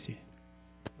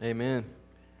Amen.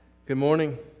 Good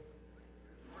morning.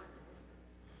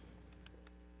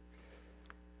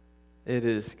 It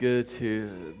is good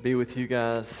to be with you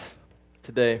guys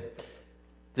today.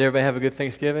 Did everybody have a good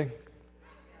Thanksgiving?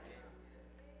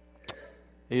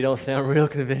 You don't sound real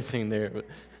convincing there. But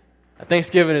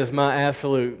Thanksgiving is my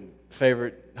absolute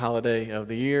favorite holiday of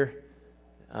the year.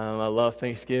 I love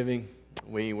Thanksgiving.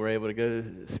 We were able to go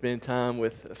spend time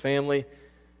with family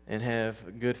and have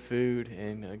good food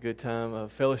and a good time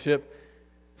of fellowship.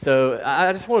 So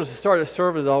I just wanted to start the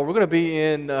service off. We're going to be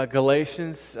in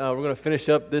Galatians. We're going to finish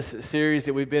up this series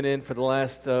that we've been in for the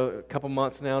last couple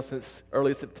months now, since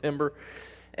early September.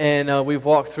 And we've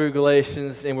walked through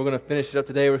Galatians, and we're going to finish it up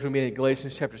today. We're going to be in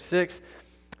Galatians chapter 6.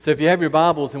 So if you have your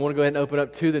Bibles and want to go ahead and open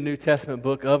up to the New Testament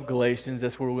book of Galatians,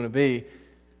 that's where we're going to be.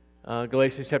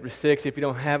 Galatians chapter 6. If you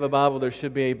don't have a Bible, there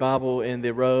should be a Bible in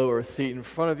the row or a seat in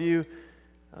front of you.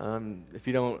 If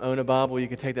you don't own a Bible, you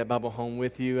can take that Bible home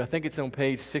with you. I think it's on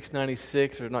page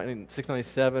 696 or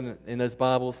 697 in those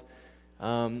Bibles.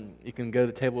 You can go to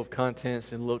the table of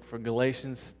contents and look for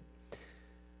Galatians.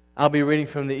 I'll be reading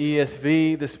from the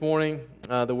ESV this morning.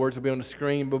 The words will be on the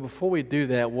screen. But before we do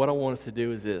that, what I want us to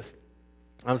do is this.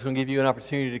 I'm just going to give you an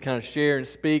opportunity to kind of share and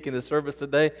speak in the service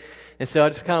today. And so I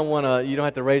just kind of want to, you don't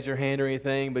have to raise your hand or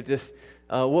anything, but just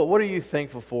what are you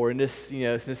thankful for? And this,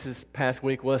 since this past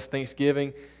week was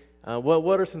Thanksgiving,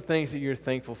 what are some things that you're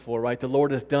thankful for, right? The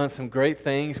Lord has done some great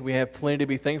things. We have plenty to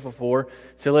be thankful for.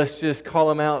 So let's just call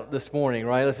them out this morning,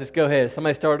 right? Let's just go ahead.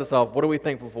 Somebody start us off. What are we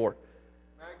thankful for?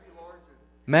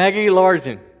 Maggie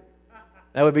Largen.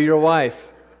 That would be your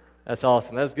wife. That's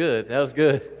awesome. That's good. That was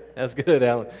good. That's good,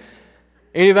 Alan.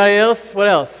 Anybody else? What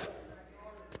else?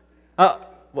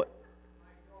 What?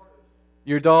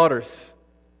 Your daughters.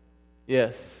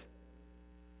 Yes.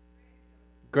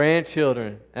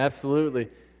 Grandchildren. Absolutely.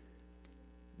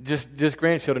 Just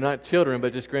grandchildren, not children,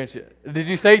 but just grandchildren. Did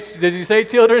you say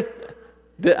children?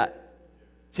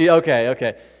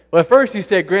 Okay. Well, first you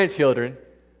said grandchildren,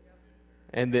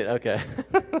 and then okay.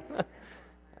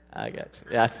 I got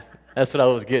you. Yeah, that's what I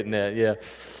was getting at. Yeah.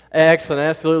 Excellent.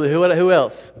 Absolutely. Who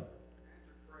else?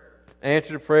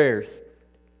 Answer to prayers.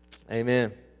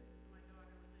 Amen.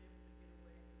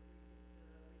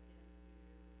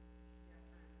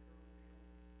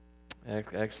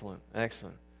 Excellent.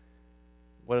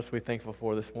 What else are we thankful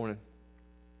for this morning?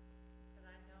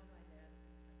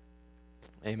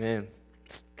 Amen.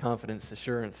 Confidence,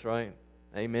 assurance, right?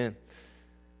 Amen.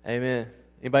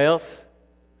 Anybody else?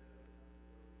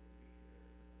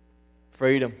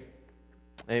 Freedom.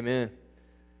 Amen.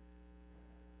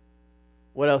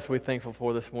 What else are we thankful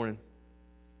for this morning?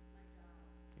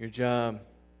 Your job.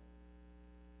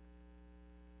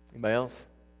 Anybody else?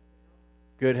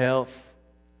 Good health.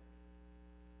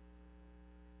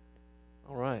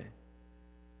 All right,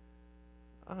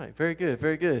 very good.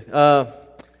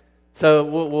 So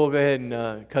we'll go ahead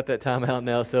and cut that time out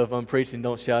now. So if I'm preaching,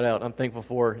 don't shout out. I'm thankful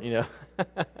for, you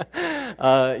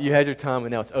had your time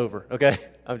and now it's over, okay?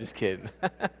 I'm just kidding.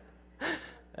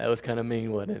 That was kind of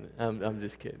mean, wasn't it? I'm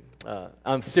just kidding.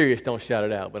 I'm serious, don't shout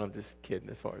it out, but I'm just kidding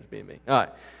as far as being me. All right,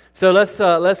 so let's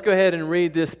go ahead and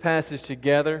read this passage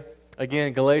together.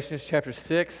 Again, Galatians chapter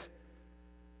 6.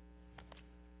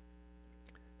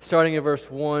 Starting in verse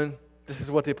 1, this is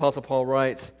what the Apostle Paul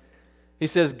writes. He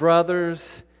says,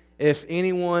 "Brothers, if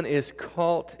anyone is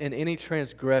caught in any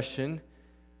transgression,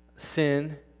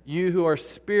 sin, you who are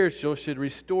spiritual should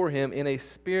restore him in a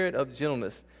spirit of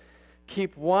gentleness.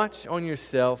 Keep watch on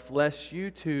yourself, lest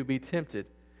you too be tempted.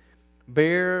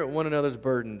 Bear one another's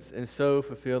burdens, and so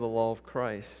fulfill the law of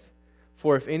Christ.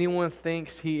 For if anyone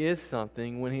thinks he is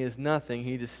something when he is nothing,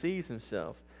 he deceives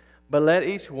himself. But let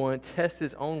each one test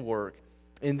his own work,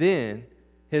 and then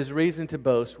his reason to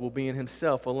boast will be in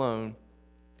himself alone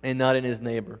and not in his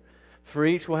neighbor. For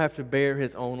each will have to bear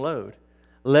his own load.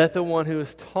 Let the one who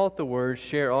is taught the word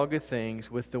share all good things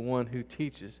with the one who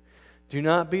teaches. Do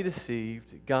not be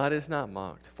deceived. God is not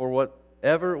mocked. For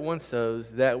whatever one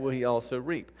sows, that will he also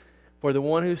reap. For the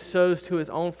one who sows to his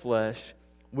own flesh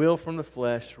will from the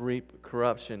flesh reap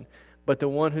corruption. But the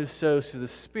one who sows to the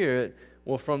Spirit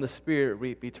will from the Spirit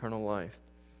reap eternal life.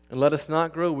 And let us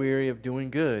not grow weary of doing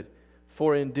good,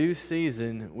 for in due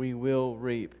season we will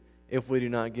reap if we do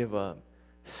not give up.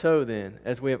 So then,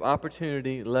 as we have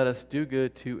opportunity, let us do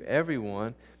good to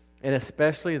everyone, and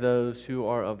especially those who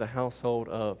are of the household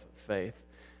of faith."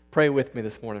 Pray with me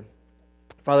this morning.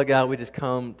 Father God, we just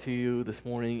come to you this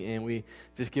morning and we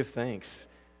just give thanks,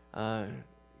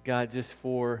 God, just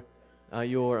for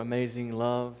your amazing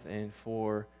love and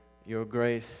for your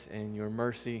grace and your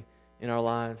mercy in our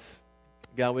lives.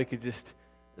 God, we could just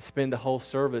spend the whole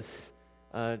service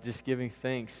just giving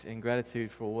thanks and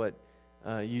gratitude for what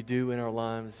you do in our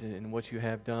lives and what you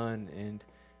have done. And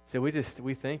so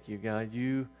we thank you, God.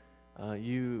 You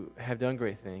have done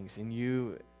great things, and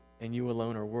you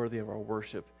alone are worthy of our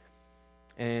worship.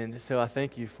 And so I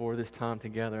thank you for this time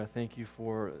together. I thank you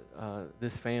for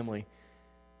this family,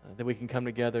 that we can come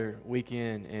together week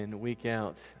in and week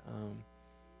out,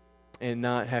 and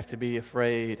not have to be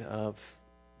afraid of,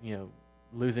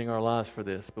 losing our lives for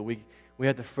this. But we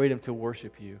have the freedom to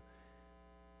worship you.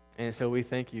 And so we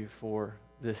thank you for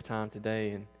this time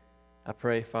today. And I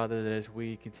pray, Father, that as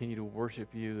we continue to worship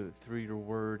you through your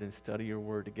word and study your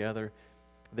word together,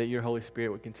 that your Holy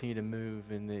Spirit would continue to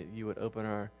move, and that you would open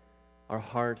our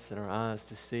hearts and our eyes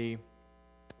to see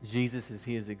Jesus as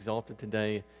he is exalted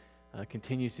today,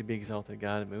 continues to be exalted,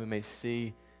 God, and we may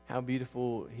see how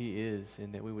beautiful he is,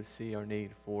 and that we would see our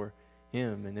need for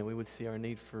him, and that we would see our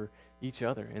need for each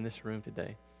other in this room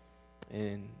today.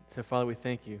 And so, Father, we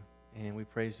thank you, and we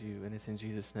praise you, and it's in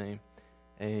Jesus' name.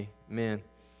 Amen.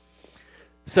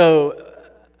 So,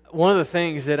 one of the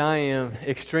things that I am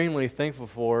extremely thankful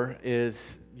for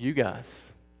is you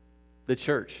guys, the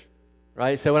church,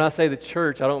 right? So when I say the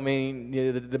church, I don't mean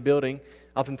the building.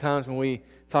 Oftentimes when we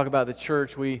talk about the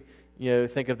church, we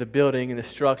think of the building and the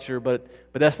structure, but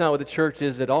that's not what the church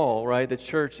is at all, right? The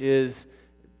church is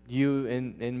you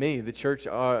and me. The church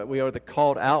we are the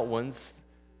called out ones.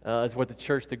 Is what the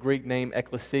church, the Greek name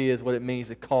ecclesia, is what it means,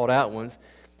 the called out ones.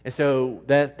 And so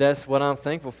that's what I'm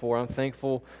thankful for. I'm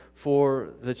thankful for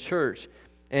the church.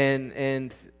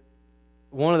 And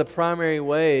one of the primary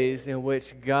ways in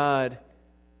which God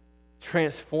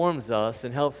transforms us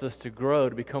and helps us to grow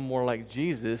to become more like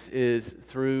Jesus is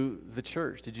through the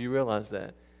church. Did you realize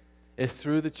that? It's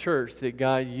through the church that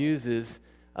God uses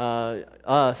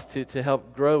us to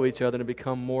help grow each other and to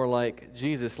become more like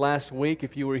Jesus. Last week,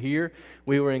 if you were here,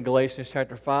 we were in Galatians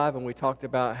chapter 5, and we talked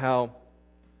about how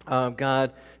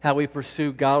we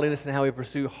pursue godliness and how we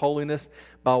pursue holiness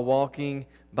by walking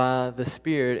by the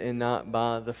Spirit and not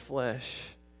by the flesh.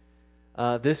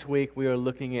 This week we are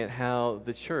looking at how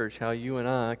the church, how you and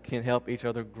I can help each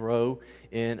other grow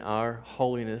in our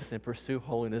holiness and pursue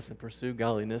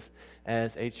godliness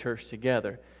as a church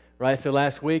together. Right? So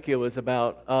last week it was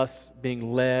about us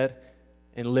being led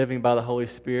and living by the Holy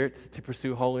Spirit to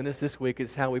pursue holiness. This week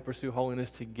it's how we pursue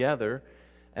holiness together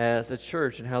as a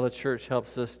church and how the church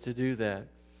helps us to do that.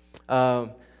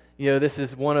 This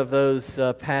is one of those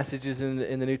passages in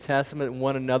the New Testament,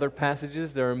 one another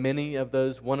passages. There are many of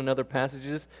those one another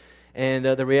passages. And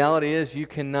the reality is you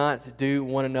cannot do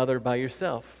one another by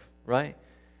yourself, right?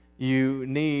 You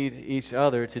need each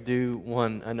other to do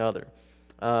one another.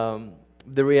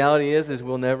 The reality is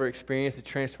we'll never experience the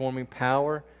transforming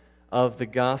power of the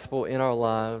gospel in our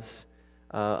lives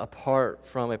apart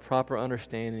from a proper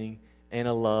understanding and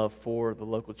a love for the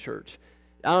local church.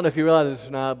 I don't know if you realize this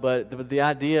or not, but the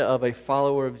idea of a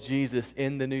follower of Jesus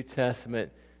in the New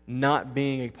Testament not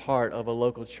being a part of a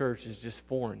local church is just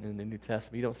foreign in the New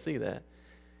Testament. You don't see that.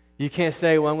 You can't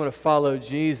say, well, I'm going to follow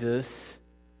Jesus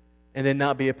and then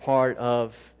not be a part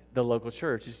of the local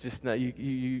church. It's just not,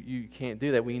 you can't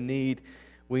do that. We need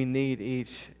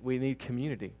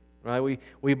community, right?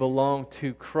 We belong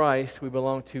to Christ, we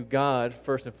belong to God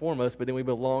first and foremost, but then we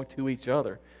belong to each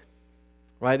other.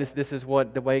 Right? This is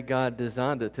what the way God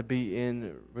designed it, to be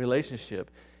in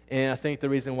relationship. And I think the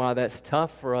reason why that's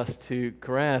tough for us to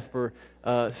grasp or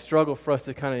struggle for us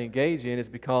to kind of engage in is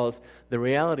because the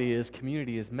reality is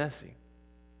community is messy.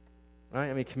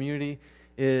 Right? I mean, community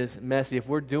is messy. If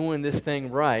we're doing this thing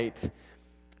right,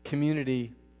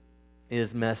 community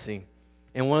is messy.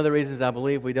 And one of the reasons I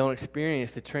believe we don't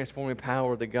experience the transforming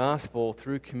power of the gospel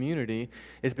through community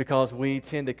is because we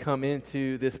tend to come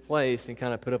into this place and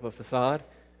kind of put up a facade.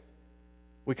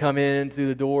 We come in through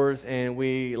the doors and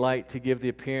we like to give the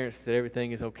appearance that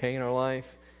everything is okay in our life.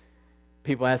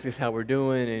 People ask us how we're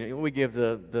doing, and we give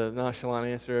the nonchalant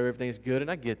answer, everything's good,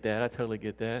 and I get that. I totally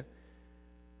get that.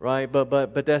 Right?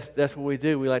 But that's what we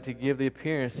do. We like to give the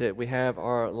appearance that we have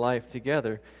our life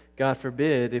together. God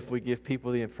forbid if we give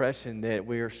people the impression that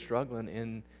we are struggling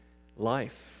in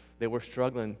life, that we're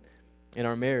struggling in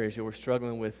our marriage, or we're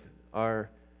struggling with our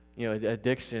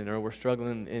addiction, or we're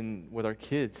struggling with our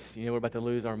kids. We're about to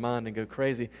lose our mind and go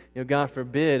crazy. God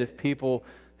forbid if people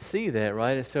see that,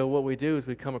 right? And so what we do is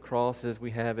we come across as we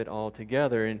have it all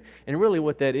together. And really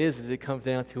what that is it comes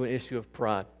down to an issue of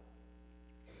pride.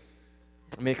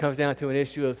 I mean, it comes down to an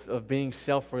issue of being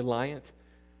self-reliant,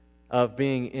 of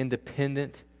being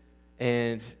independent,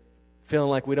 and feeling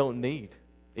like we don't need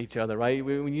each other, right?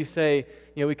 When you say,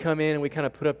 we come in and we kind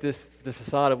of put up the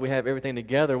facade of we have everything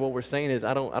together, what we're saying is,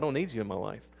 I don't need you in my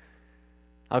life.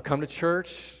 I'll come to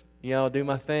church, I'll do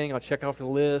my thing, I'll check off the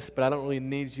list, but I don't really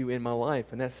need you in my life.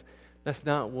 And that's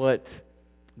not what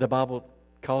the Bible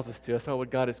calls us to. That's not what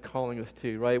God is calling us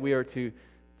to, right? We are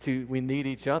we need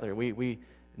each other. We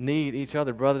need each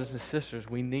other, brothers and sisters.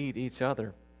 We need each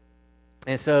other.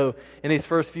 And so in these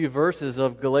first few verses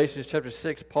of Galatians chapter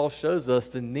 6, Paul shows us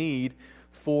the need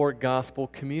for gospel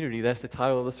community. That's the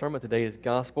title of the sermon today, is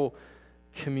Gospel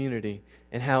Community,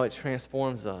 and how it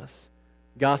transforms us.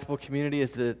 Gospel community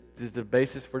is the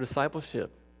basis for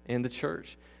discipleship in the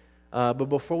church. But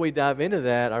before we dive into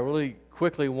that, I really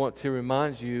quickly want to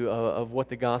remind you of what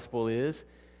the gospel is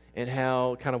and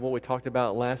how, kind of what we talked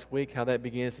about last week, how that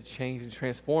begins to change and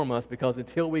transform us, because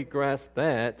until we grasp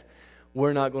that,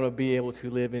 we're not going to be able to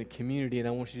live in community. And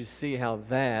I want you to see how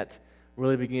that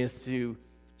really begins to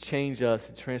change us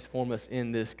and transform us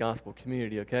in this gospel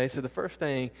community, okay? So the first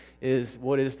thing is,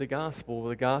 what is the gospel? Well,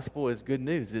 the gospel is good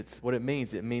news. It's what it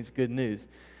means. It means good news.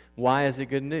 Why is it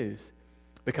good news?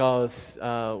 Because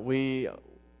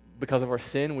because of our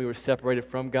sin, we were separated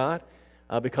from God.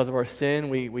 Because of our sin,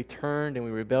 we turned and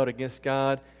we rebelled against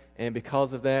God. And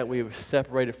because of that, we were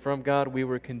separated from God. We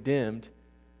were condemned.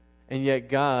 And yet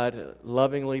God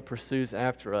lovingly pursues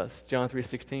after us. John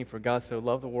 3:16, for God so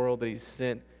loved the world that he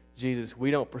sent Jesus.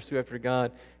 We don't pursue after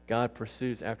God. God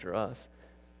pursues after us.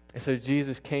 And so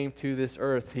Jesus came to this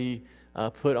earth. He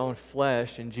put on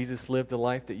flesh, and Jesus lived the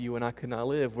life that you and I could not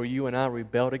live. Where you and I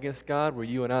rebelled against God, where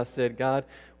you and I said, God,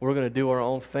 we're going to do our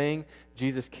own thing,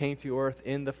 Jesus came to earth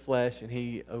in the flesh, and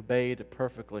he obeyed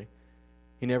perfectly.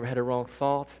 He never had a wrong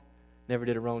thought, never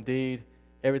did a wrong deed.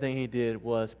 Everything he did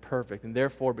was perfect. And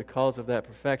therefore, because of that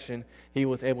perfection, he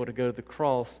was able to go to the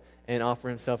cross and offer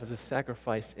himself as a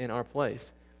sacrifice in our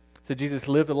place. So Jesus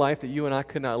lived a life that you and I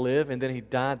could not live, and then he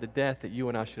died the death that you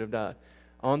and I should have died.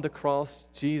 On the cross,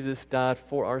 Jesus died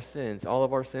for our sins. All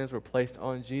of our sins were placed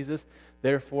on Jesus.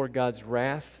 Therefore, God's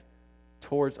wrath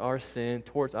towards our sin,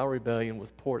 towards our rebellion,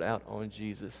 was poured out on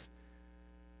Jesus.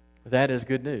 That is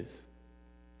good news,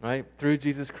 right? Through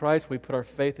Jesus Christ, we put our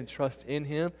faith and trust in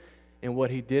him and what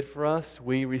he did for us.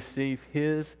 We receive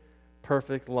his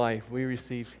perfect life. We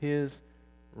receive his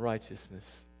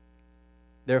righteousness.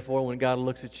 Therefore, when God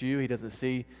looks at you, he doesn't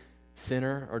see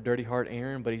sinner or dirty heart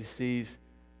Aaron, but he sees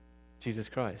Jesus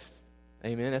Christ.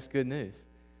 Amen? That's good news,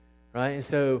 right? And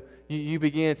so you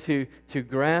begin to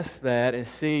grasp that and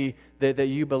see that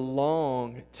you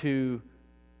belong to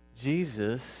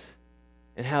Jesus,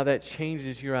 and how that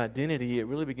changes your identity. It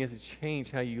really begins to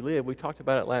change how you live. We talked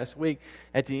about it last week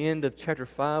at the end of chapter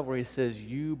 5, where he says,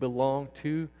 you belong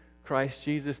to Christ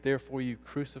Jesus, therefore you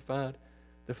crucified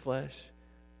the flesh.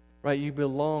 Right? You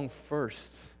belong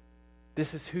first.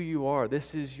 This is who you are.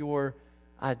 This is your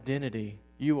identity.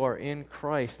 You are in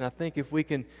Christ. And I think if we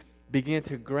can begin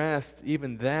to grasp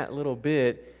even that little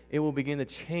bit, it will begin to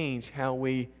change how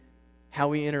we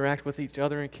interact with each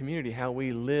other in community, how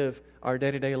we live our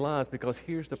day-to-day lives. Because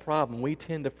here's the problem. We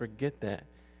tend to forget that.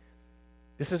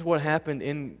 This is what happened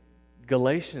in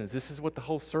Galatians. This is what the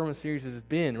whole sermon series has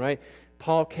been, right?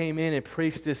 Paul came in and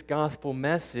preached this gospel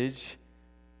message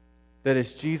that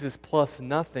is Jesus plus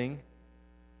nothing.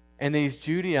 And these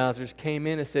Judaizers came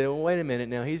in and said, well, wait a minute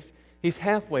now, he's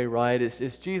halfway right.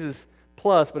 It's Jesus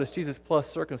plus, but it's Jesus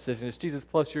plus circumcision. It's Jesus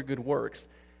plus your good works.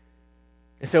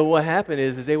 And so what happened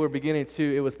is they were beginning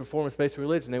to, it was performance-based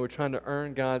religion. They were trying to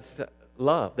earn God's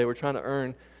love. They were trying to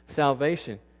earn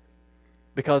salvation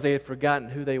because they had forgotten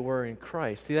who they were in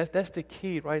Christ. See, that's the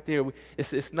key right there.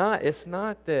 It's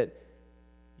not that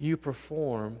you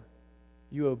perform,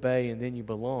 you obey, and then you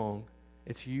belong.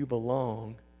 It's you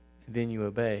belong, and then you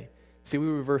obey. See, we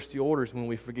reverse the orders when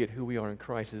we forget who we are in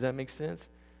Christ. Does that make sense?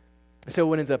 So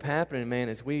what ends up happening, man,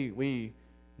 is we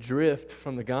drift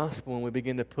from the gospel and we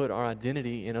begin to put our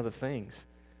identity in other things.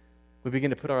 We begin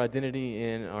to put our identity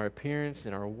in our appearance,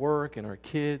 in our work, in our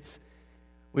kids.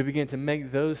 We begin to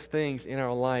make those things in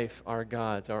our life our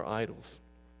gods, our idols.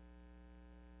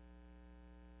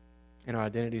 And our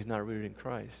identity is not rooted in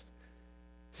Christ.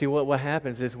 See, what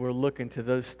happens is we're looking to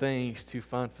those things to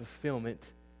find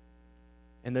fulfillment,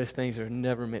 and those things are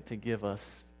never meant to give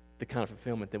us the kind of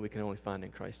fulfillment that we can only find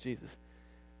in Christ Jesus.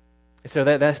 So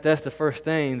that's the first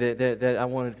thing that I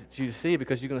wanted you to see,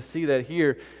 because you're going to see that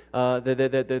here,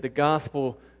 that the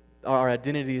gospel, our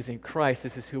identity is in Christ.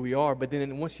 This is who we are. But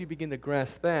then once you begin to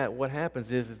grasp that, what happens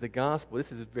is the gospel,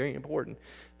 this is very important,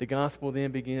 the gospel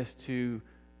then begins to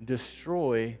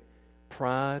destroy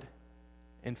pride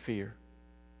and fear.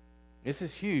 This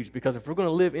is huge, because if we're going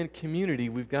to live in community,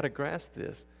 we've got to grasp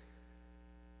this.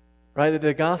 Right?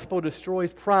 The gospel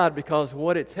destroys pride, because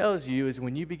what it tells you is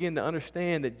when you begin to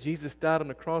understand that Jesus died on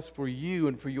the cross for you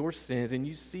and for your sins, and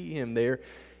you see him there,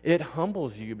 it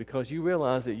humbles you because you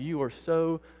realize that you are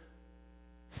so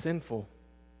sinful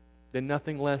that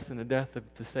nothing less than the death of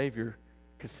the Savior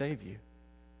could save you.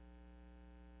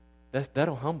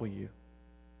 That'll humble you.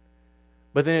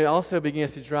 But then it also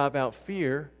begins to drive out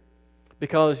fear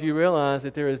because you realize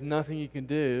that there is nothing you can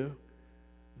do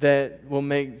that will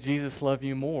make Jesus love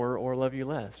you more or love you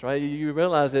less, right? You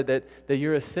realize that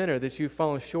you're a sinner, that you've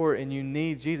fallen short, and you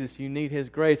need Jesus, you need His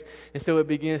grace. And so it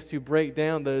begins to break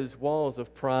down those walls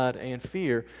of pride and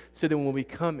fear so that when we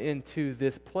come into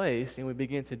this place and we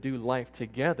begin to do life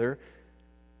together,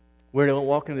 we don't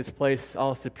walk into this place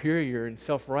all superior and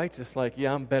self-righteous like,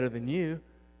 yeah, I'm better than you.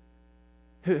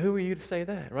 Who are you to say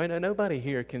that, right? Now, nobody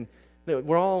here can...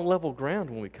 We're all on level ground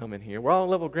when we come in here. We're all on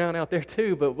level ground out there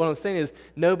too, but what I'm saying is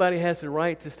nobody has the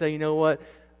right to say, you know what,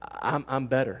 I'm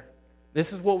better.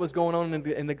 This is what was going on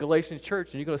in the Galatian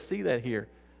church, and you're going to see that here.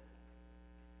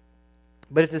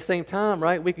 But at the same time,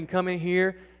 right, we can come in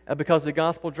here because the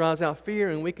gospel drives out fear,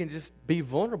 and we can just be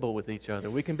vulnerable with each other.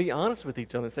 We can be honest with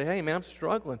each other and say, hey, man, I'm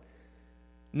struggling.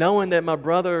 Knowing that my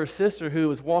brother or sister who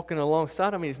is walking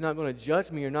alongside of me is not going to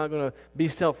judge me or not going to be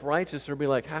self-righteous or be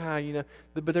like,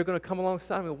 but they're going to come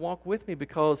alongside of me and walk with me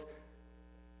because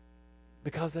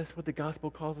that's what the gospel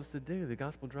calls us to do. The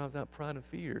gospel drives out pride and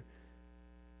fear.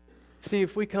 See,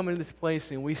 if we come into this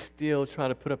place and we still try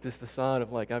to put up this facade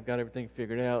of like, I've got everything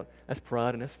figured out, that's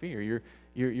pride and that's fear.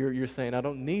 You're saying, I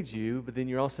don't need you, but then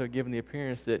you're also giving the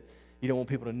appearance that you don't want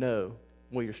people to know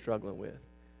what you're struggling with.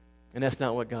 And that's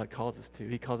not what God calls us to.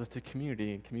 He calls us to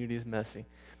community, and community is messy.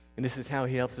 And this is how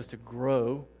He helps us to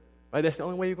grow. Right? That's the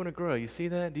only way you're going to grow. You see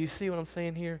that? Do you see what I'm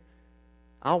saying here?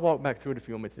 I'll walk back through it if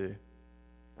you want me to.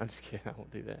 I'm just kidding. I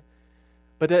won't do that.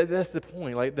 But that's the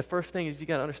point. Like, the first thing is you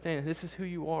got to understand this is who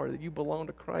you are, that you belong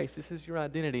to Christ. This is your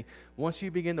identity. Once you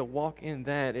begin to walk in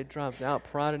that, it drives out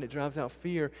pride and it drives out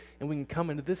fear, and we can come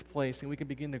into this place and we can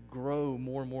begin to grow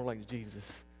more and more like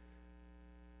Jesus.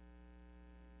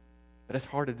 But it's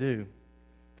hard to do.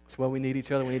 That's why we need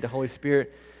each other. We need the Holy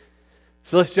Spirit.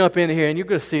 So let's jump in here, and you're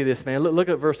going to see this, man. Look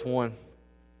at verse 1.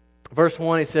 Verse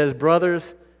 1, it says,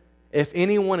 brothers, if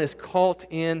anyone is caught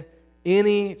in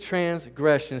any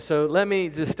transgression. So let me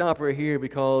just stop right here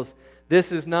because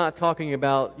this is not talking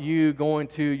about you going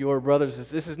to your brothers.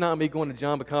 This is not me going to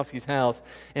John Bukowski's house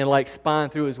and like spying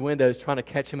through his windows trying to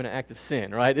catch him in an act of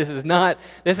sin, right? This is not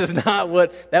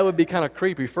what, that would be kind of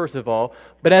creepy, first of all.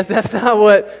 But that's not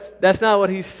what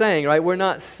he's saying, right? We're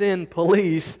not sin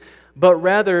police, but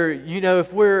rather,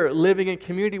 if we're living in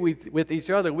community with each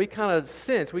other, we kind of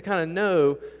sense, we kind of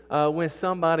know when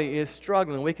somebody is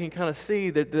struggling. We can kind of see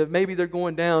that maybe they're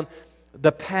going down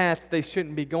the path they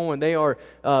shouldn't be going. They are,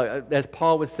 as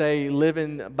Paul would say,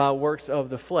 living by works of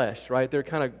the flesh, right? They're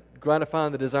kind of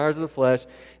gratifying the desires of the flesh,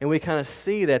 and we kind of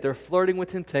see that. They're flirting with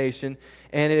temptation,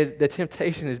 and the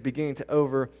temptation is beginning to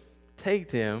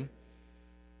overtake them,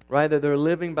 right? That they're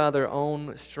living by their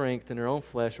own strength and their own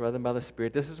flesh rather than by the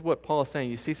Spirit. This is what Paul is saying.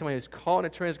 You see somebody who's caught in a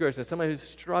transgression, somebody who's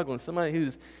struggling, somebody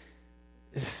who's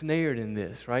snared in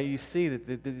this, right? You see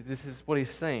that this is what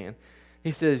he's saying.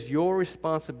 He says, your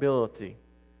responsibility,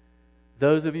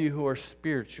 those of you who are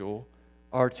spiritual,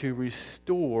 are to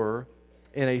restore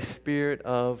in a spirit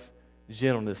of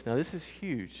gentleness. Now, this is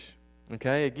huge,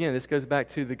 okay? Again, this goes back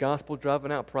to the gospel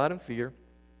driving out pride and fear.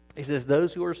 He says,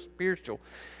 those who are spiritual.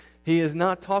 He is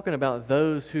not talking about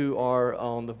those who are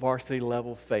on the varsity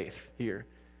level faith here,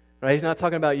 right? He's not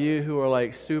talking about you who are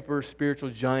like super spiritual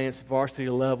giants, varsity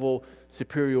level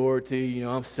superiority,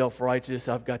 I'm self-righteous,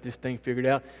 I've got this thing figured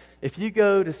out. If you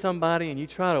go to somebody and you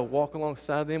try to walk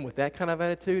alongside them with that kind of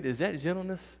attitude, is that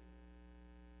gentleness?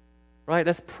 Right?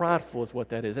 That's prideful is what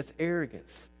that is. That's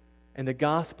arrogance. And the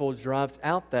gospel drives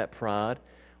out that pride.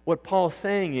 What Paul's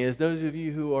saying is, those of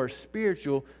you who are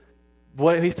spiritual,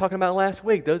 what he's talking about last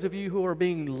week, those of you who are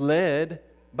being led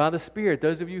by the Spirit,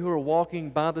 those of you who are walking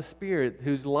by the Spirit,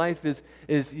 whose life is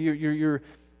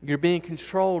you're being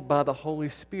controlled by the Holy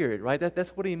Spirit, right?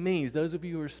 That's what he means. Those of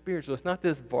you who are spiritual. It's not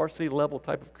this varsity level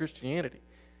type of Christianity,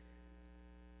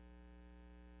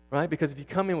 right? Because if you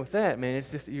come in with that, man,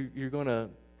 it's just you're going to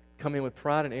come in with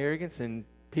pride and arrogance, and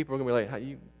people are going to be like, "How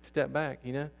you step back?"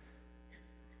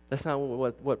 That's not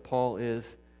what Paul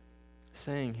is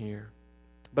saying here.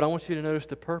 But I want you to notice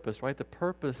the purpose, right? The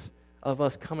purpose of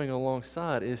us coming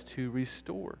alongside is to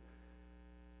restore.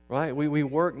 Right? We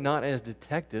work not as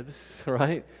detectives,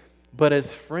 right? But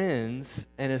as friends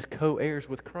and as co-heirs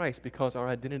with Christ, because our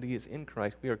identity is in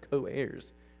Christ. We are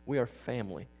co-heirs. We are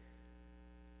family.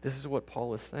 This is what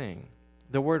Paul is saying.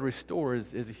 The word restore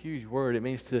is a huge word. It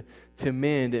means to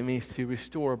mend. It means to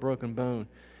restore a broken bone.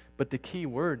 But the key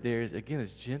word there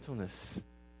is gentleness.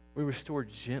 We restore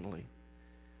gently.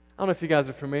 don't know if you guys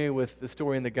are familiar with the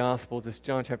story in the Gospels. It's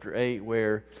John chapter 8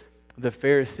 where the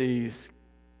Pharisees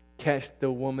catch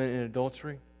the woman in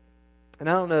adultery. And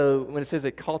I don't know, when it says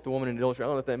they caught the woman in adultery, I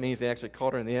don't know if that means they actually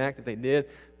caught her in the act. If they did,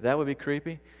 that would be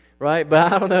creepy, right?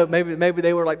 But I don't know, maybe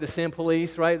they were like the sin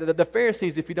police, right? The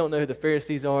Pharisees, if you don't know who the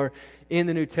Pharisees are, in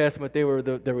the New Testament, they were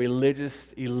the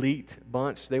religious elite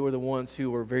bunch. They were the ones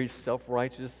who were very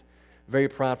self-righteous, very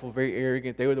prideful, very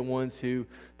arrogant. They were the ones who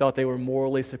thought they were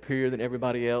morally superior than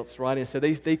everybody else, right? And so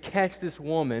they catch this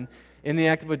woman in the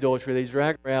act of adultery. They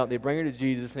drag her out. They bring her to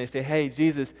Jesus, and they say, hey,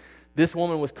 Jesus, this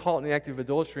woman was caught in the act of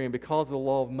adultery, and because of the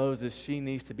law of Moses, she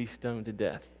needs to be stoned to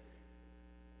death.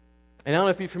 And I don't know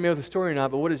if you're familiar with the story or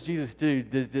not, but what does Jesus do?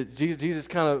 Jesus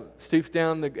kind of stoops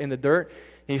down in the dirt,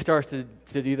 and he starts to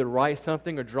either write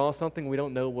something or draw something. We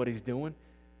don't know what he's doing.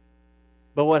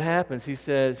 But what happens? He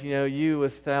says, you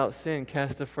without sin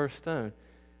cast the first stone.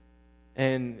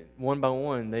 And one by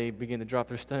one, they begin to drop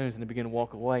their stones, and they begin to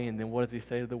walk away. And then what does he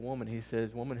say to the woman? He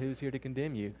says, woman, who's here to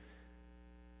condemn you?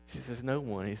 She says, no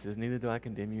one. He says, neither do I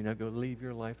condemn you. Now go live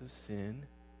your life of sin.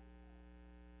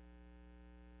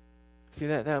 See,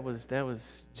 that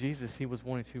was Jesus. He was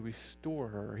wanting to restore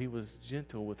her. He was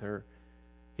gentle with her.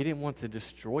 He didn't want to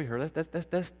destroy her.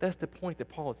 That's the point that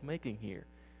Paul is making here.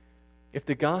 If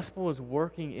the gospel is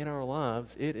working in our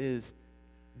lives, it is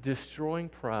destroying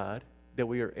pride, that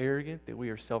we are arrogant, that we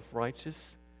are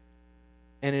self-righteous,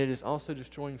 and it is also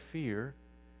destroying fear,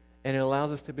 and it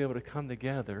allows us to be able to come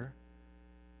together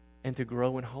and to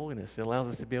grow in holiness. It allows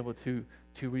us to be able to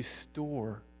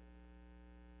restore.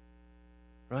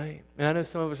 Right? And I know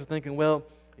some of us are thinking, well,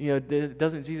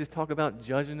 doesn't Jesus talk about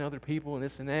judging other people and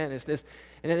this and that and it's this?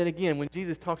 And then again, when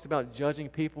Jesus talks about judging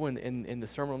people in the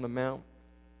Sermon on the Mount,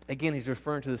 again, he's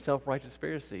referring to the self-righteous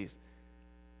Pharisees.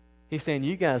 He's saying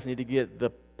you guys need to get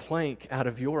the plank out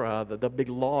of your eye, the big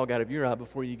log out of your eye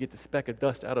before you get the speck of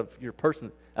dust out of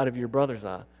your brother's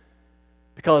eye.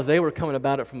 Because they were coming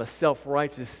about it from a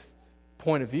self-righteous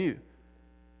point of view.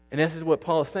 And this is what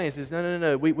Paul is saying. He says,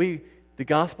 no. The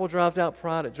gospel drives out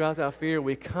pride. It drives out fear.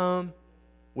 We come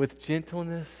with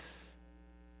gentleness.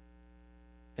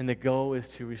 And the goal is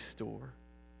to restore.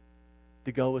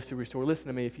 The goal is to restore. Listen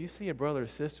to me. If you see a brother or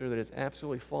sister that is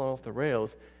absolutely fallen off the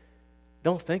rails,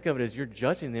 don't think of it as you're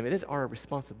judging them. It is our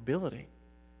responsibility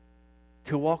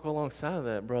to walk alongside of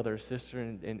that brother or sister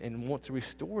and want to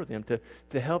restore them,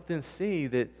 to help them see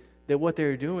that what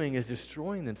they're doing is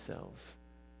destroying themselves.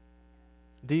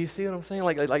 Do you see what I'm saying?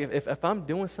 Like if I'm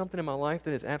doing something in my life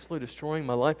that is absolutely destroying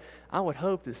my life, I would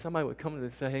hope that somebody would come to them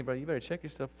and say, hey, brother, you better check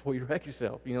yourself before you wreck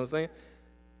yourself. You know what I'm saying?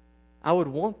 I would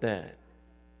want that.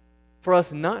 For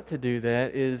us not to do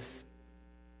that is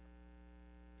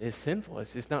sinful.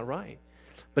 It's not right.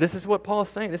 But this is what Paul's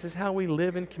saying. This is how we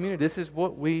live in community. This is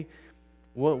what we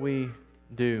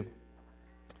do.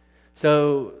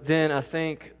 So then I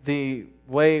think the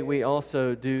way we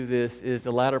also do this is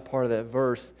the latter part of that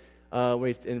verse.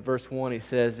 In verse 1, he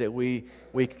says that we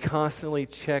constantly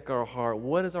check our heart.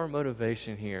 What is our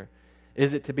motivation here?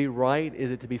 Is it to be right? Is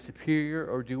it to be superior?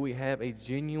 Or do we have a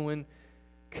genuine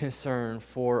concern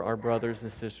for our brothers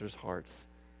and sisters' hearts?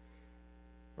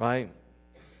 Right?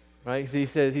 Right? So he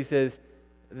says,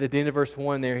 at the end of verse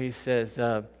 1 there, he says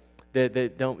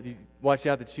that don't watch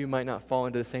out that you might not fall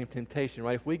into the same temptation.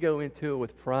 Right? If we go into it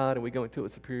with pride and we go into it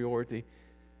with superiority,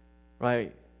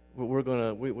 right,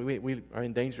 we are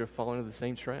in danger of falling into the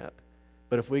same trap.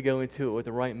 But if we go into it with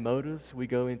the right motives, we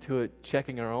go into it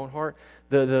checking our own heart.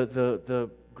 The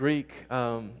Greek,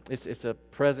 it's a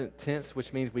present tense,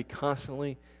 which means we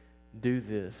constantly do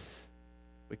this.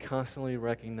 We constantly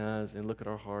recognize and look at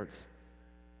our hearts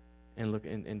and look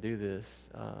and do this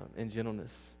in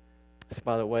gentleness. So,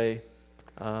 by the way,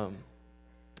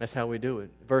 that's how we do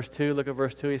it. Verse 2, look at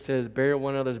verse 2. He says, bear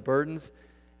one another's burdens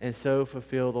and so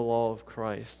fulfill the law of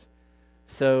Christ.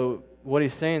 So what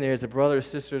he's saying there is a brother or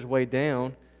sister's way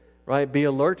down, right? Be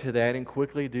alert to that and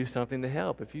quickly do something to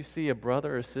help. If you see a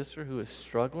brother or sister who is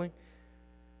struggling,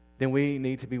 then we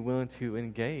need to be willing to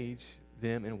engage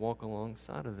them and walk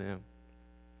alongside of them.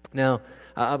 Now,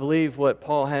 I believe what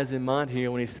Paul has in mind here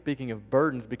when he's speaking of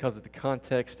burdens, because of the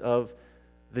context of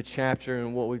the chapter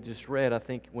and what we've just read, I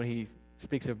think when he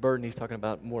speaks of burden, he's talking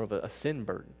about more of a sin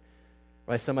burden.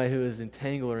 Right, somebody who is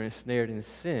entangled or ensnared in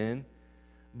sin,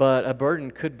 but a burden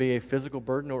could be a physical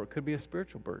burden or it could be a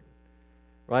spiritual burden.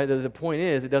 Right? The point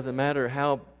is, it doesn't matter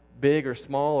how big or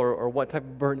small or what type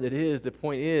of burden it is. The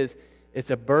point is,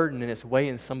 it's a burden and it's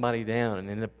weighing somebody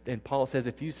down. And Paul says,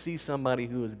 if you see somebody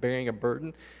who is bearing a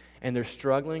burden and they're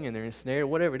struggling and they're ensnared,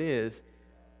 whatever it is,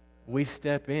 we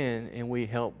step in and we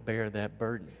help bear that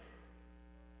burden.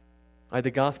 Right?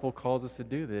 The gospel calls us to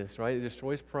do this. Right? It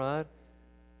destroys pride.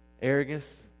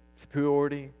 arrogance,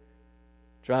 superiority,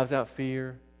 drives out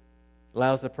fear,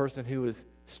 allows the person who is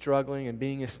struggling and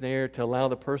being ensnared to allow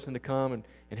the person to come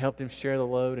and help them share the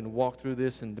load and walk through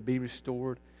this and to be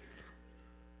restored.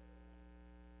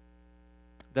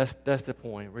 That's the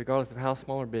point. Regardless of how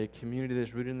small or big, community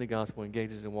that's rooted in the gospel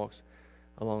engages and walks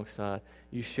alongside.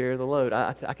 You share the load.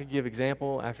 I could give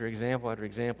example after example after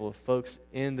example of folks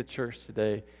in the church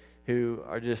today who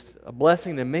are just a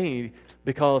blessing to me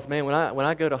because, man, when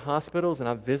I go to hospitals and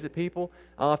I visit people,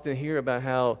 I often hear about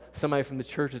how somebody from the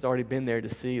church has already been there to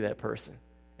see that person,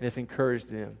 and it's encouraged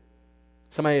them.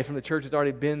 Somebody from the church has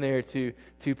already been there to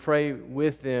pray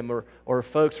with them, or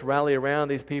folks rally around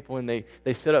these people and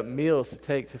they set up meals to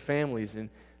take to families, and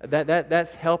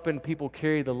that's helping people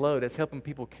carry the load. That's helping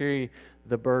people carry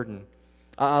the burden.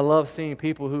 I love seeing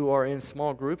people who are in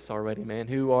small groups already, man,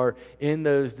 who are in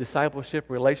those discipleship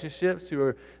relationships,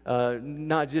 who are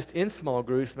not just in small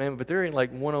groups, man, but they're in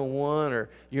like one-on-one, or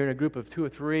you're in a group of 2 or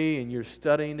 3 and you're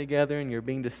studying together and you're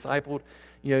being discipled.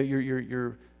 You know,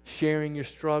 you're sharing your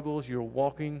struggles, you're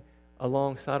walking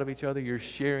alongside of each other, you're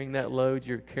sharing that load,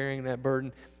 you're carrying that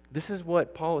burden. This is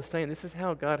what Paul is saying. This is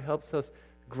how God helps us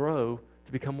grow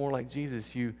to become more like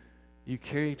Jesus. You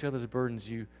carry each other's burdens,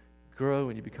 you grow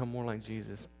and you become more like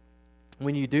Jesus.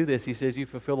 When you do this, he says you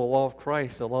fulfill the law of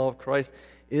Christ. The law of Christ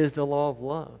is the law of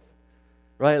love.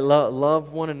 Right?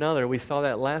 Love one another. We saw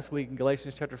that last week in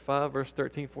Galatians chapter 5, verse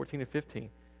 13, 14, and 15.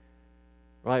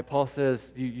 Right? Paul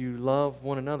says you love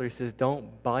one another. He says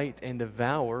don't bite and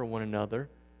devour one another.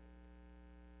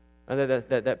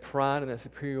 That pride and that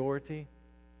superiority.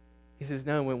 He says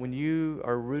no, when you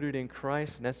are rooted in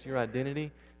Christ and that's your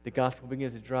identity, the gospel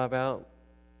begins to drive out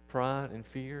pride and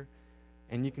fear,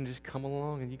 and you can just come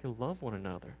along and you can love one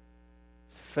another.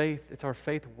 It's faith. It's our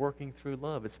faith working through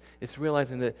love. It's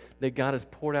realizing that God has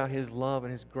poured out His love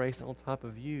and His grace on top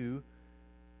of you,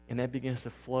 and that begins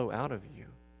to flow out of you.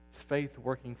 It's faith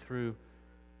working through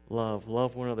love.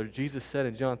 Love one another. Jesus said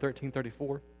in John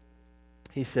 13:34,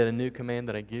 He said, a new command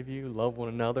that I give you, love one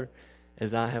another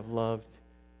as I have loved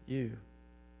you.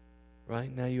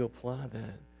 Right? Now you apply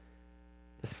that.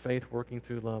 It's faith working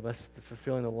through love. That's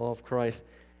fulfilling the law of Christ.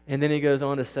 And then he goes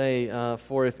on to say,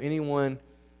 for if anyone,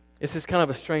 this is kind of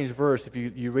a strange verse. If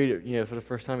you read it, for the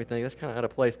first time, you think that's kind of out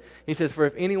of place. He says, for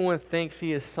if anyone thinks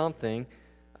he is something,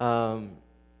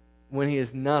 when he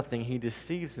is nothing, he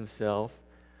deceives himself.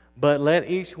 But let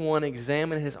each one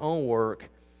examine his own work,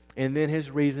 and then his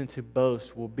reason to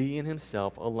boast will be in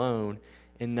himself alone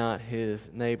and not his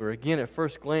neighbor. Again, at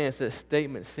first glance, that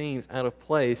statement seems out of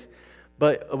place.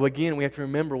 But again, we have to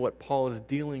remember what Paul is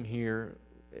dealing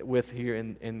with here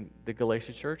in the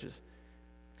Galatian churches.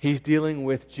 He's dealing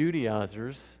with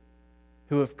Judaizers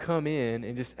who have come in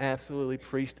and just absolutely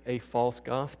preached a false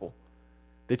gospel.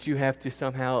 That you have to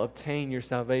somehow obtain your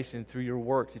salvation through your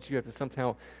works. That you have to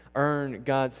somehow earn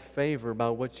God's favor by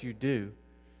what you do.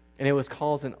 And it was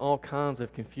causing all kinds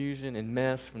of confusion and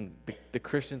mess from the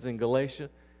Christians in Galatia.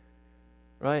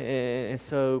 Right? And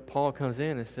so Paul comes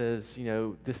in and says,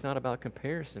 this is not about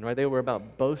comparison, right? They were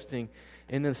about boasting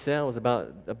in themselves,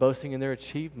 about boasting in their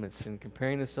achievements and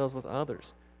comparing themselves with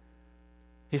others.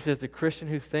 He says the Christian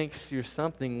who thinks you're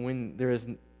something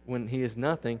when he is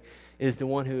nothing is the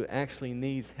one who actually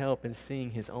needs help in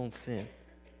seeing his own sin.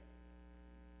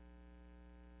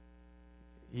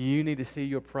 You need to see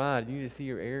your pride. You need to see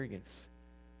your arrogance.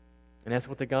 And that's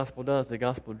what the gospel does. The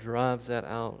gospel drives that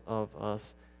out of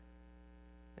us.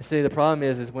 And see, the problem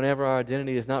is whenever our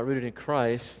identity is not rooted in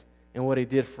Christ and what He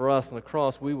did for us on the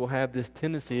cross, we will have this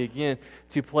tendency, again,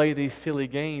 to play these silly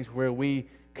games where we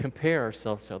compare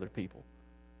ourselves to other people.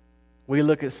 We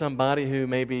look at somebody who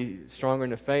may be stronger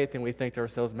in the faith and we think to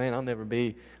ourselves, man, I'll never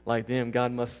be like them.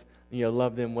 God must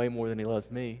love them way more than He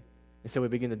loves me. And so we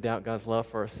begin to doubt God's love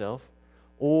for ourselves.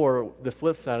 Or the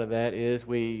flip side of that is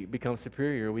we become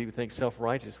superior. We think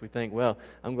self-righteous. We think, well,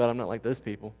 I'm glad I'm not like those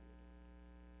people.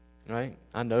 Right?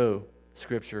 I know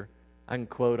Scripture. I can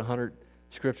quote 100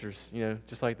 Scriptures,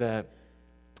 just like that.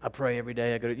 I pray every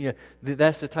day. I go to,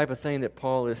 that's the type of thing that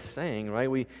Paul is saying, right?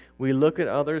 We look at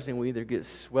others and we either get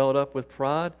swelled up with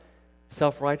pride,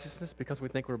 self-righteousness because we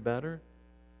think we're better,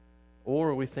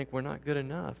 or we think we're not good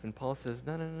enough. And Paul says,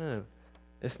 no.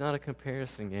 It's not a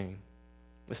comparison game.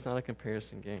 It's not a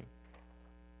comparison game.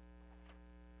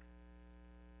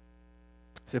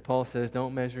 So Paul says,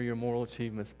 don't measure your moral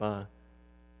achievements by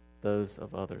those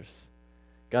of others.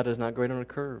 God does not grade on a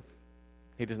curve.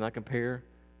 He does not compare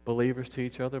believers to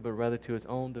each other, but rather to His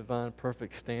own divine,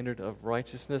 perfect standard of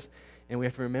righteousness. And we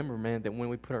have to remember, man, that when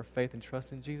we put our faith and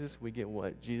trust in Jesus, we get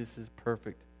what? Jesus'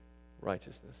 perfect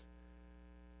righteousness.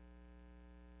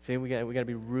 See, we got to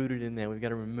be rooted in that. We've got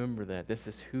to remember that. This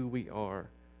is who we are.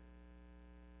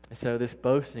 And so this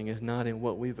boasting is not in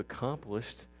what we've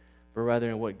accomplished, but rather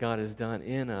in what God has done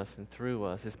in us and through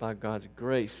us. It's by God's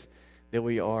grace that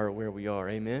we are where we are.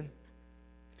 Amen?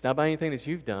 It's not by anything that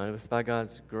you've done. It's by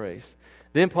God's grace.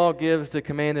 Then Paul gives the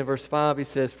command in verse 5. He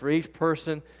says, for each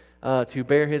person to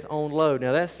bear his own load.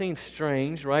 Now that seems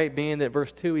strange, right? Being that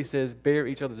verse 2 he says, bear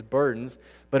each other's burdens.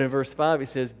 But in verse 5 he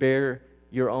says, bear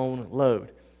your own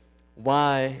load.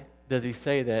 Why does he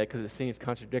say that? Because it seems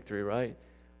contradictory, right?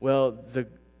 Well, the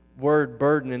word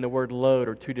burden and the word load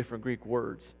are two different Greek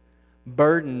words.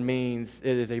 Burden means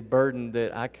it is a burden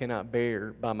that I cannot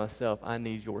bear by myself. I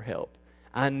need your help.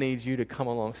 I need you to come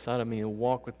alongside of me and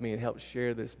walk with me and help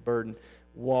share this burden.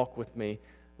 Walk with me.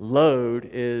 Load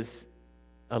is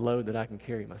a load that I can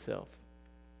carry myself.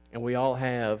 And we all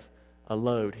have a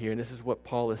load here. And this is what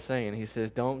Paul is saying. He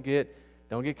says, don't get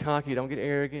cocky, don't get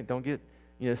arrogant, don't get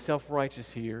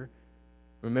self-righteous here.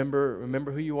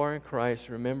 Remember who you are in Christ.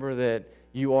 Remember that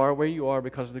you are where you are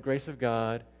because of the grace of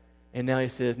God. And now he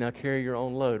says, now carry your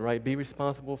own load, right? Be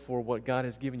responsible for what God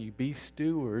has given you. Be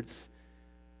stewards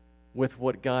with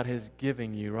what God has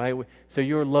given you, right? So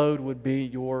your load would be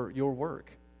your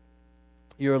work.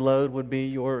 Your load would be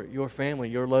your family.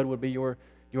 Your load would be your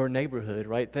neighborhood,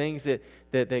 right? Things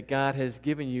that God has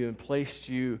given you and placed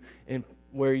you in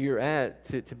where you're at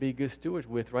to be good stewards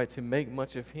with, right? To make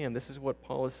much of Him. This is what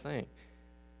Paul is saying,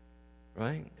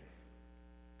 right?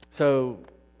 So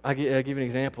I give you an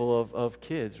example of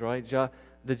kids, right?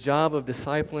 The job of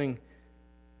discipling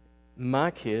my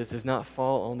kids does not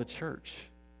fall on the church.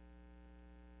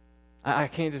 I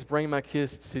can't just bring my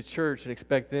kids to church and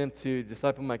expect them to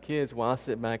disciple my kids while I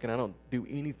sit back and I don't do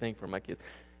anything for my kids.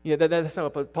 That's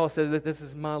not what Paul says. That this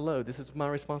is my load. This is my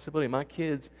responsibility. My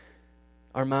kids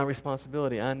are my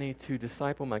responsibility. I need to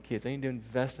disciple my kids. I need to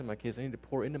invest in my kids. I need to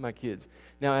pour into my kids.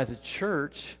 Now, as a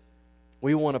church,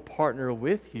 we want to partner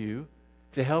with you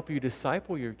to help you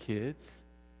disciple your kids.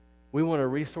 We want to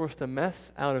resource the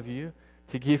mess out of you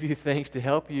to give you things to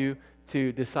help you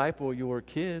to disciple your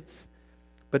kids.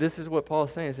 But this is what Paul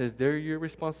is saying. He says, they're your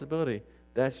responsibility.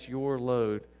 That's your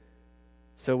load.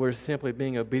 So we're simply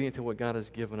being obedient to what God has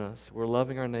given us. We're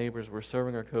loving our neighbors. We're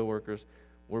serving our coworkers.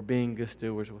 We're being good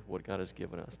stewards with what God has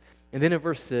given us. And then in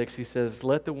verse 6, he says,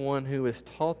 let the one who is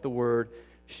taught the word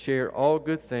share all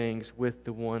good things with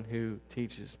the one who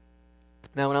teaches.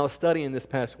 Now, when I was studying this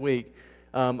past week,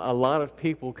 a lot of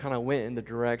people kind of went in the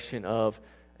direction of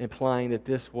implying that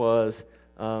this was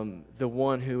the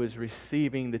one who is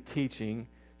receiving the teaching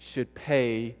should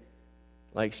pay,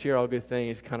 like share all good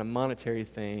things, kind of monetary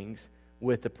things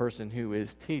with the person who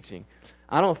is teaching.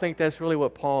 I don't think that's really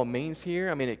what Paul means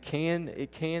here. I mean, it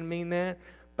can mean that,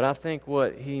 but I think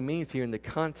what he means here in the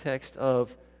context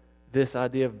of this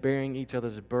idea of bearing each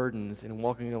other's burdens and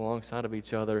walking alongside of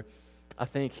each other, I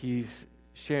think he's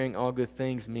sharing all good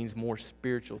things means more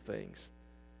spiritual things.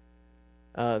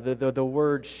 The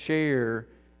word share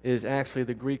is actually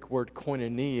the Greek word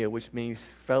koinonia, which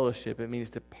means fellowship. It means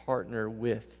to partner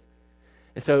with.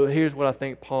 And so here's what I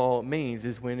think Paul means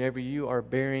is whenever you are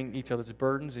bearing each other's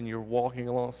burdens and you're walking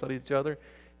alongside each other,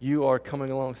 you are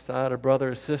coming alongside a brother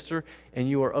or sister and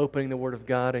you are opening the Word of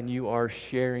God and you are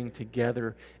sharing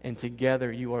together, and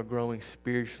together you are growing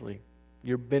spiritually.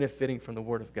 You're benefiting from the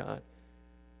Word of God.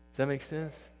 Does that make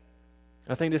sense?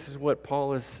 I think this is what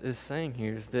Paul is saying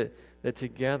here, is that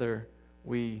together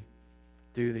we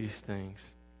do these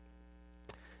things.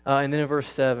 And then in verse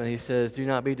 7, he says, do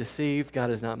not be deceived. God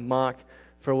is not mocked.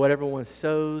 For whatever one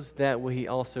sows, that will he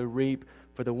also reap.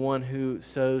 For the one who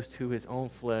sows to his own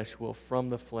flesh will from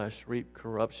the flesh reap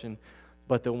corruption.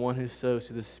 But the one who sows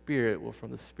to the Spirit will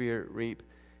from the Spirit reap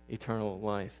eternal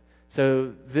life.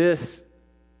 So this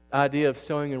idea of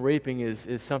sowing and reaping is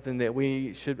something that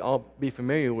we should all be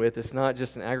familiar with. It's not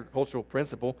just an agricultural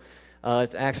principle.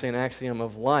 It's actually an axiom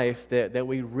of life that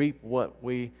we reap what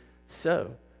we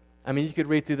sow. I mean, you could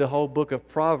read through the whole book of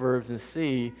Proverbs and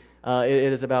see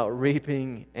it is about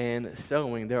reaping and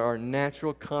sowing. There are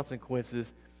natural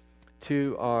consequences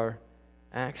to our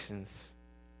actions.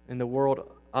 And the world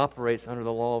operates under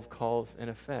the law of cause and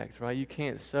effect, right? You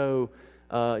can't sow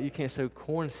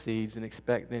corn seeds and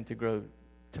expect them to grow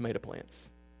tomato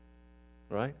plants,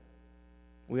 right?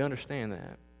 We understand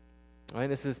that, right?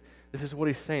 This is what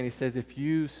he's saying. He says if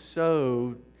you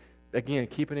sow, again,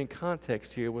 keep it in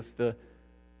context here with the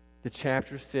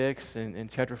chapter 6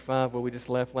 and chapter 5 where we just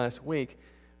left last week,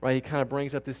 right? He kind of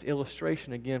brings up this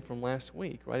illustration again from last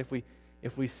week, right?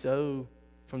 If we sow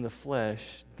from the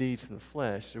flesh, deeds from the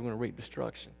flesh, we're going to reap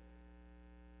destruction.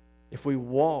 If we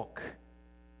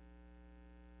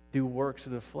do works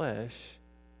of the flesh,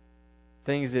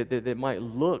 things that might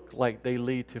look like they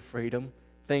lead to freedom,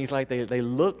 things like they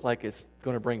look like it's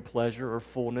going to bring pleasure or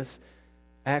fullness,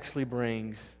 actually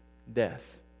brings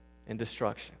death and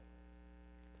destruction.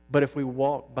 But if we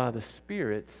walk by the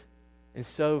Spirit and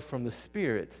sow from the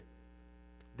Spirit,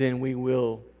 then we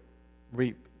will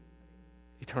reap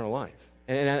eternal life.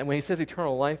 And when he says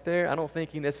eternal life there, I don't think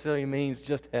he necessarily means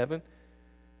just heaven,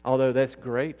 although that's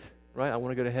great, right? I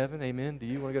want to go to heaven, amen. Do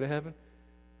you want to go to heaven,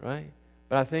 right?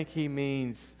 But I think he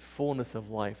means fullness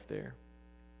of life there,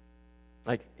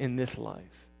 like in this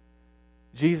life.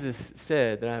 Jesus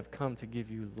said that I have come to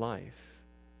give you life.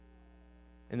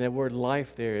 And that word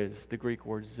life there is the Greek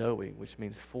word zoe, which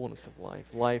means fullness of life,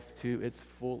 life to its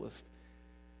fullest.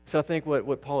 So I think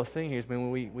what Paul is saying here is,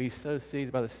 man, when we sow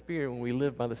seeds by the Spirit, when we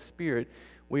live by the Spirit,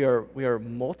 we are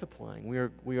multiplying.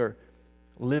 We are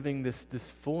living this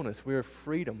fullness. We are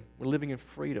freedom. We're living in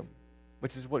freedom,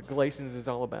 which is what Galatians is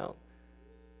all about.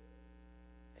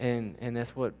 And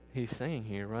that's what he's saying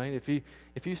here, right?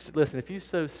 If you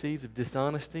sow seeds of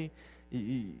dishonesty,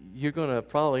 you're going to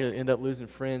probably end up losing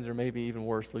friends, or maybe even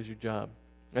worse, lose your job.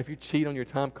 If you cheat on your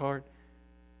time card,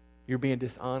 you're being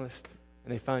dishonest,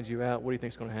 and they find you out, what do you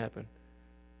think is going to happen?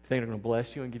 You think they're going to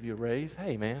bless you and give you a raise?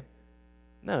 Hey, man.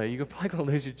 No, you're probably going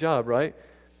to lose your job, right?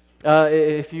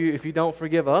 If you don't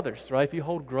forgive others, right? If you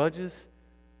hold grudges,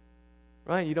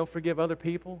 right? You don't forgive other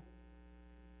people.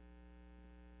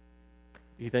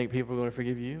 You think people are going to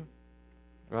forgive you,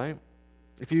 right?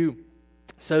 If you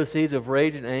sow seeds of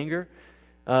rage and anger,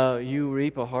 you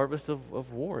reap a harvest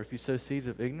of war. If you sow seeds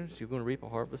of ignorance, you're going to reap a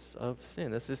harvest of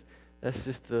sin. That's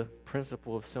just the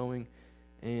principle of sowing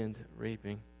and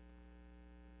reaping.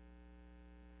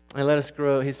 And let us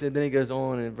grow, he said, then he goes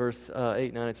on in verse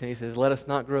 8, 9, and 10, he says, let us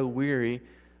not grow weary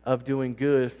of doing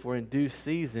good, for in due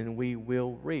season we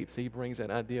will reap. So he brings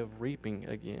that idea of reaping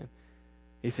again.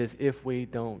 He says, if we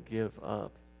don't give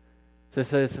up. So it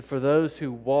says, for those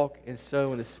who walk and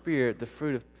sow in the Spirit, the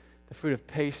fruit of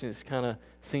patience kind of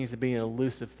seems to be an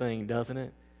elusive thing, doesn't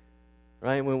it?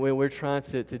 Right? When we're trying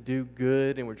to do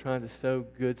good and we're trying to sow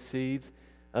good seeds,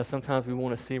 sometimes we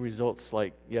want to see results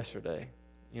like yesterday.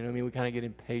 You know what I mean? We kind of get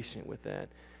impatient with that.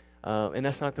 And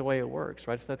that's not the way it works,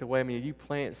 right? It's not the way, you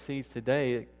plant seeds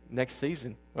today, next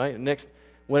season, right? Next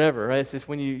whatever, right? It's just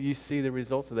when you see the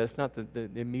results of that. It's not the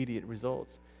immediate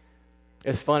results.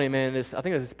 It's funny, man. I think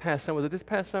it was this past summer. Was it this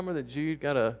past summer that Jude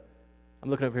got I'm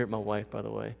looking over here at my wife, by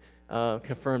the way,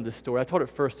 confirmed this story. I told it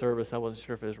first service. I wasn't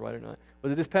sure if it was right or not.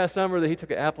 Was it this past summer that he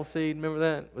took an apple seed? Remember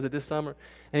that? Was it this summer?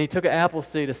 And he took an apple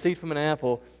seed, a seed from an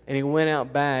apple, and he went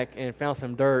out back and found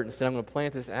some dirt and said, I'm going to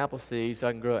plant this apple seed so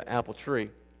I can grow an apple tree.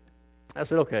 I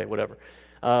said, okay, whatever.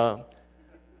 I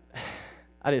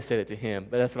didn't say that to him,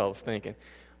 but that's what I was thinking.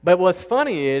 But what's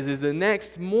funny is the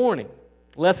next morning,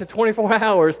 less than 24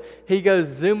 hours, he goes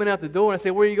zooming out the door, and I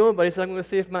said, where are you going, buddy? He said, I'm going to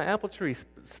see if my apple tree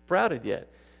sprouted yet.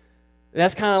 And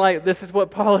that's kind of like, this is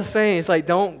what Paul is saying. It's like,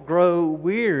 don't grow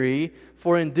weary,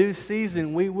 for in due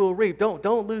season we will reap.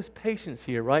 Don't lose patience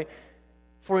here, right?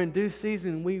 For in due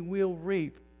season we will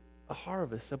reap a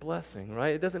harvest, a blessing,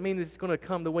 right? It doesn't mean it's going to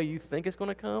come the way you think it's going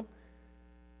to come.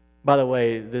 By the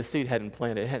way, the seed hadn't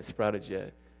planted, it hadn't sprouted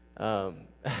yet.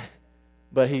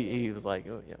 But he was like,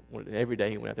 oh yeah, every day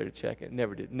he went out there to check it.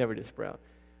 Never did sprout.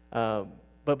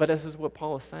 But this is what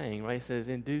Paul is saying, right? He says,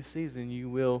 in due season you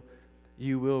will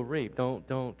reap.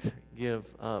 Don't give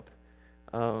up.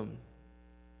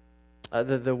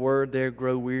 The word there,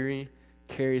 grow weary,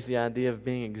 carries the idea of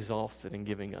being exhausted and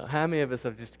giving up. How many of us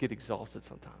have just get exhausted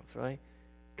sometimes, right?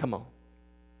 Come on.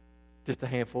 Just a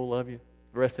handful of you.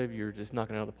 The rest of you are just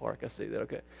knocking it out of the park. I see that,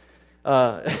 okay.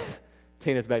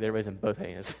 Tina's back there raising both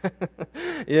hands.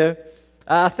 Yeah.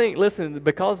 I think, listen,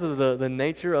 because of the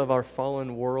nature of our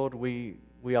fallen world, we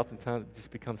oftentimes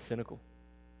just become cynical.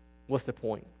 What's the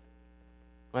point?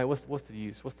 Right? What's the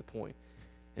use? What's the point?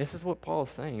 And this is what Paul is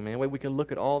saying, man. We can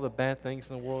look at all the bad things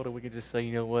in the world, and we can just say,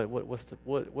 you know what's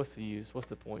the use? What's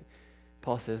the point?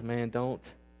 Paul says, man, don't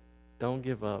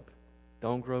give up.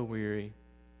 Don't grow weary.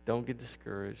 Don't get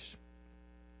discouraged.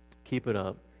 Keep it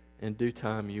up. In due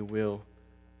time, you will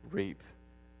reap.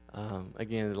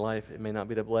 Again, in life, it may not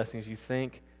be the blessings you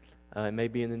think. It may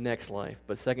be in the next life.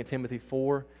 But 2 Timothy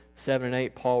 4, 7 and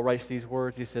 8, Paul writes these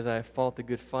words. He says, I have fought the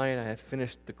good fight. I have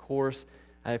finished the course.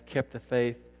 I have kept the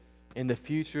faith. In the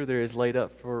future, there is laid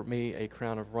up for me a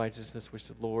crown of righteousness, which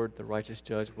the Lord, the righteous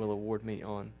judge, will award me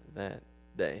on that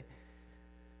day.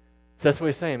 So that's what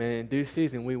he's saying, man. In due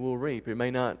season, we will reap. It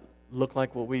may not look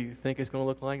like what we think it's going to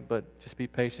look like, but just be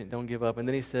patient. Don't give up. And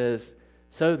then he says,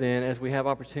 so then, as we have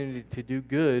opportunity to do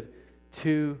good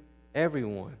to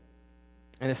everyone,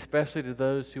 and especially to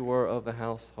those who are of the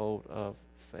household of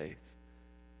faith.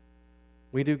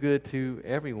 We do good to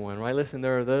everyone, right? Listen,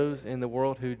 there are those in the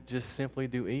world who just simply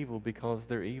do evil because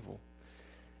they're evil.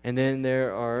 And then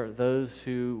there are those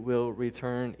who will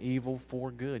return evil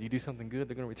for good. You do something good,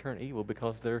 they're going to return evil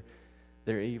because they're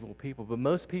evil people. But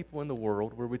most people in the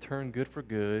world will return good for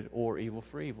good or evil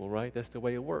for evil, right? That's the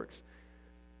way it works.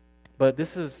 But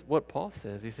this is what Paul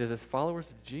says. He says, as followers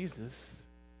of Jesus,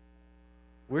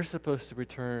 we're supposed to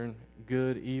return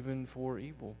good even for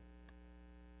evil.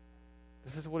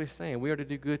 This is what he's saying. We are to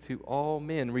do good to all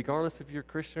men, regardless if you're a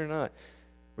Christian or not,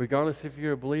 regardless if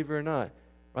you're a believer or not.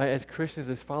 Right? As Christians,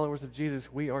 as followers of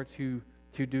Jesus, we are to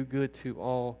do good to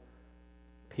all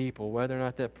people, whether or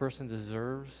not that person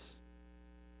deserves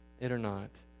it or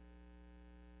not.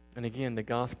 And again, the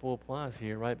gospel applies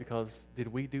here, right? Because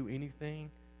did we do anything?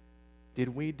 Did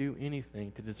we do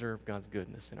anything to deserve God's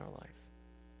goodness in our life?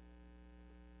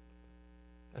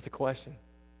 That's a question.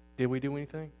 Did we do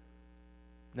anything?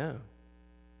 No.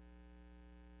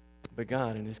 But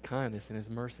God, in His kindness and His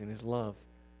mercy and His love,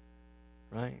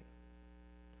 right?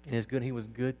 And His good, He was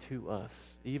good to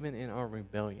us, even in our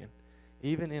rebellion,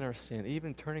 even in our sin,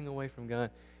 even turning away from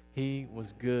God. He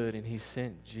was good, and He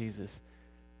sent Jesus.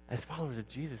 As followers of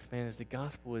Jesus, man, as the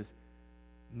gospel is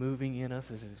moving in us,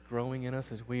 as it's growing in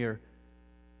us, as we are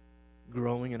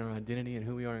growing in our identity and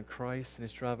who we are in Christ, and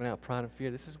it's driving out pride and fear,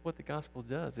 this is what the gospel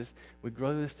does. We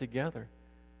grow this together.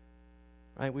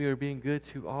 Right? We are being good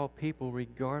to all people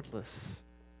regardless.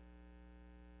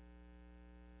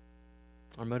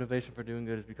 Our motivation for doing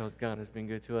good is because God has been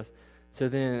good to us. So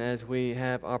then, as we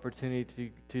have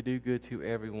opportunity to do good to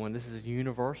everyone, this is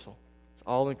universal. It's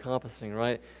all-encompassing,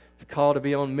 right? It's called to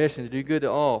be on mission, to do good to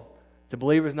all, to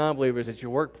believers, non-believers, at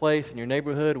your workplace, in your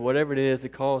neighborhood, whatever it is, the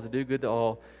call is to do good to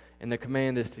all, and the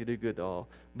command is to do good to all.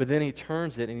 But then He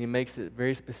turns it and He makes it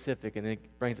very specific, and He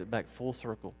brings it back full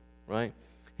circle, right?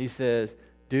 He says,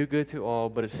 do good to all,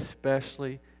 but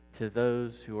especially to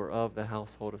those who are of the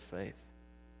household of faith.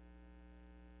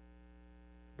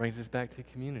 Brings us back to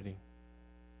community.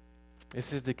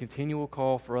 This is the continual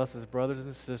call for us as brothers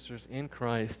and sisters in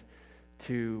Christ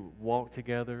to walk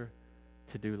together,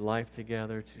 to do life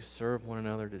together, to serve one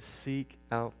another, to seek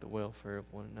out the welfare of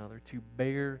one another, to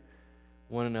bear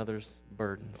one another's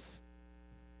burdens.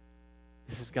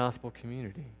 This is gospel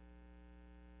community.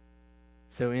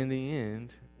 So in the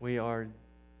end, we are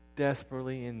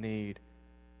desperately in need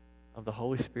of the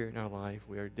Holy Spirit in our life.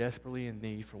 We are desperately in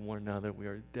need for one another. We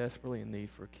are desperately in need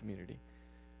for community.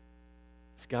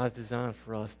 It's God's design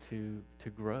for us to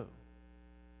grow.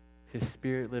 His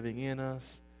Spirit living in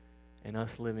us and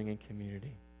us living in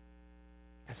community.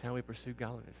 That's how we pursue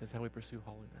godliness. That's how we pursue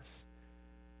holiness.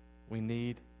 We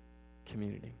need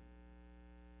community.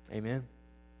 Amen?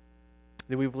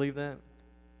 Do we believe that?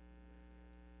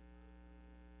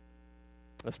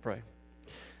 Let's pray.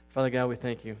 Father God, we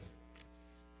thank you.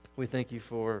 We thank you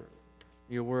for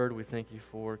your word. We thank you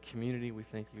for community. We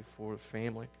thank you for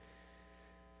family.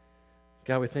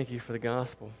 God, we thank you for the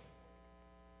gospel.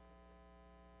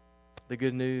 The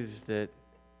good news that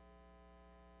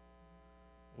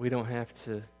we don't have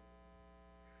to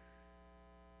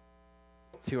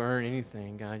earn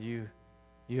anything. God, you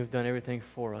have done everything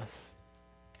for us.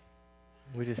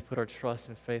 We just put our trust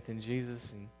and faith in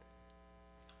Jesus, and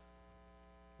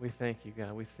we thank you,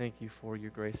 God. We thank you for your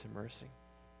grace and mercy.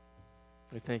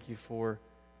 We thank you for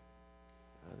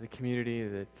the community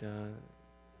that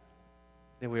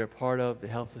we are part of that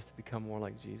helps us to become more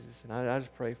like Jesus. And I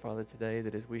just pray, Father, today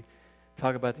that as we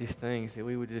talk about these things, that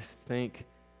we would just think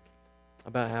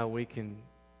about how we can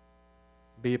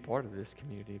be a part of this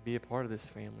community, be a part of this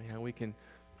family, how we can,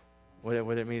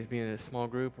 whether it means being in a small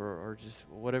group or just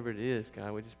whatever it is,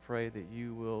 God, we just pray that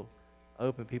you will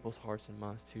open people's hearts and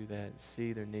minds to that,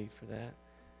 see their need for that.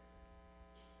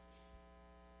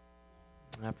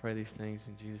 And I pray these things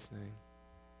in Jesus'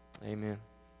 name. Amen.